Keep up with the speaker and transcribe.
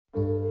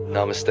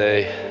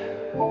Namaste.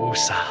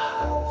 Usa.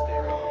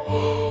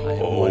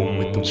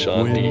 Om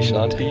Shanti,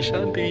 Shanti,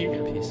 Shanti.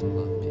 Peace and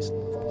love, peace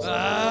and love, peace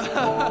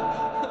and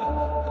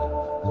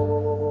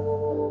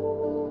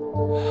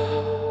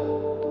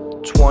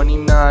love.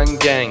 29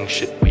 gang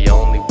shit, we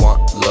only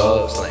want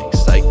love. Slang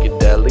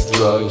psychedelic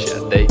drugs, yeah,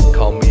 they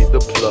call me the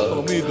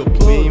plug.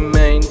 We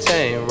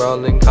maintain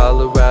rolling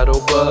Colorado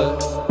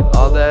bud.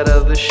 All that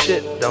other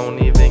shit don't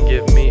even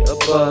give me a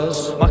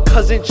buzz. My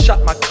cousin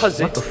shot my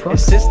cousin, and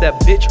since that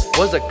bitch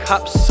was a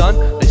cop's son,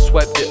 they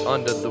swept it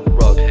under the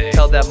rug.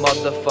 Tell that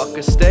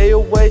motherfucker stay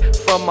away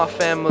from my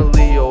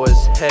family, or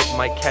his head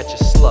might catch a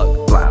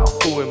slug. Wow.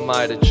 Who am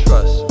I to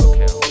trust?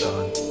 Okay, I'm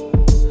done.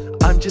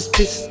 I'm just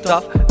pissed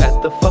off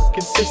at the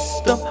fucking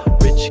system.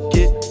 Rich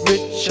get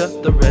richer,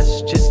 the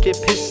rest just get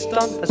pissed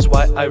on. That's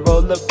why I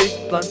roll up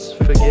big blunts.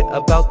 Forget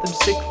about them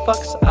sick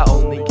fucks, I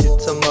only get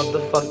to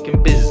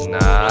motherfucking business.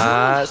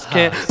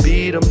 Can't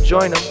beat them,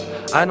 join them,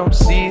 I don't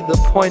see the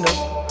point of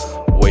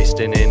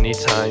wasting any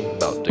time.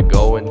 About to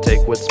go and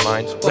take what's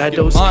mine.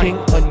 Rado's king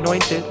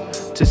anointed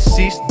to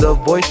cease the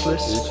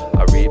voiceless.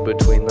 I read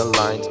between the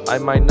lines, I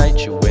might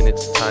knight you when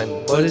it's time.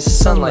 But it's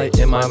sunlight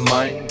in my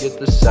mind. Get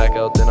the sack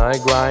out, then I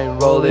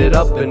grind. Roll it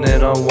up and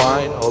then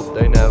unwind. Hope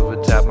they never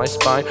tap my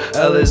spine.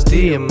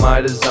 LSD in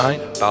my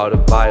design, bout a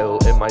vial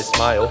in my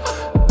smile.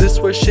 This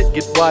where shit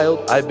get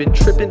wild. I've been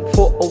tripping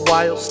for a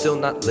while, still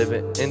not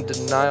living in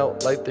denial.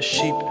 Like the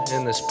sheep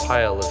in this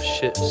pile of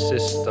shit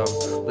system.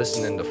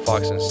 Listening to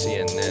Fox and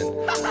CNN.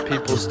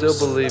 People still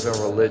believe in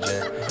religion,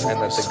 and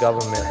that the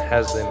government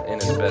has them in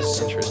its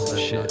best interest and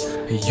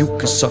shit. You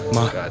can suck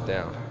my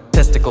goddamn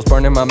testicles,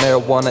 burning my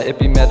marijuana, it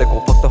be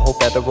medical. Fuck the whole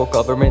federal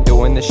government,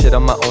 doing this shit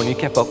on my own. You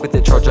can't fuck with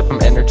it, charge up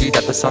from energy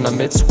that the sun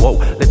emits. Whoa,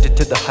 lifted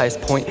to the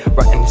highest point,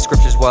 writing these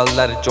scriptures while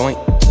at a joint.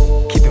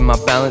 Keeping my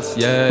balance,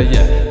 yeah,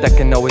 that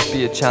can always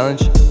be a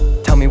challenge.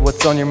 Tell me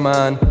what's on your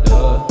mind,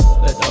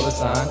 that dollar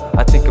sign.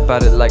 I think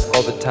about it like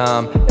all the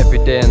time, every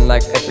day and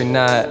like every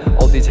night.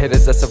 All these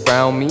haters that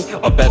surround me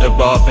are better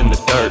off in the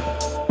dirt.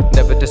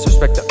 Never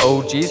disrespect the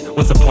OGs,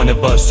 what's the point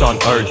of us on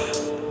earth?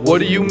 What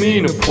do you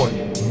mean a point?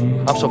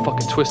 I'm so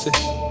fucking twisted,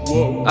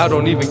 I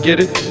don't even get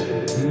it.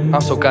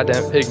 I'm so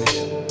goddamn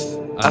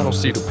ignorant, I don't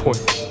see the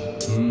point.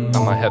 I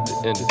might have to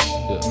end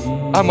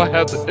it, I might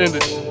have to end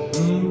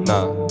it.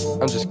 Nah,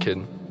 I'm just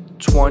kidding.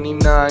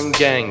 29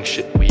 gang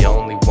shit, we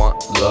only want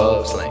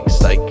love. Slang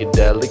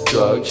psychedelic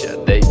drugs, yeah,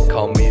 they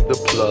call me the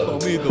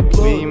plug.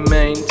 We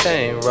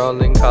maintain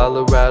rolling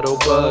Colorado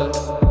bud.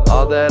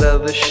 All that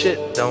other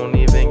shit don't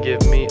even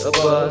give me a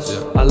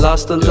buzz. I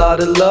lost a lot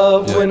of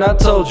love when I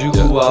told you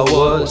who I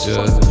was.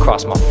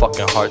 Crossed my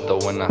fucking heart though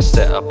when I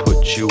said I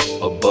put you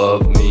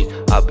above me.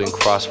 I've been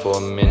crossed for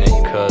a minute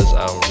cause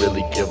I don't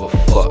really give a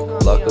fuck.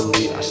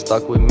 Luckily I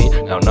stuck with me,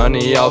 now none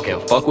of y'all can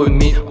fuck with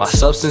me. My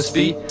substance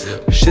be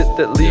shit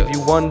that leave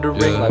you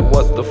wondering like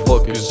what the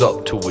fuck is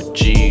up to a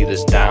G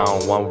that's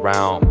down one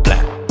round,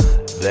 blah.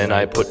 Then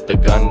I put the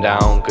gun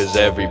down cause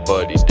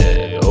everybody's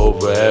dead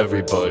over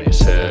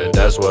everybody's head.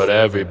 That's what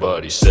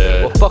everybody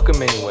said. Well fuck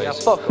them anyways, yeah,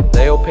 fuck them.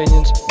 Their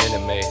opinions,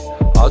 minute made.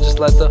 I'll just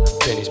let the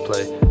pennies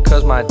play,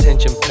 cause my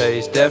attention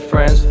pays. Dead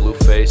friends, blue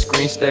face,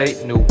 green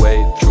state, new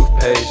wave, truth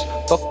pays.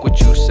 Fuck what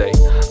you say,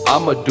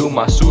 I'ma do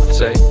my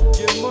soothsay.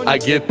 I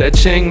get that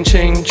ching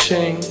ching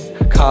ching,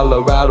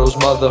 Colorado's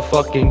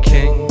motherfucking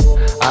king.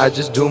 I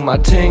just do my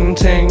ting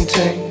ting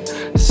ting.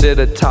 Sit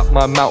atop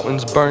my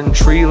mountains, burn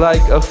tree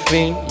like a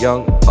fiend.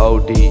 Young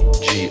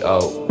oDDgoD,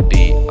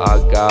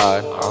 I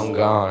God, I'm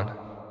gone.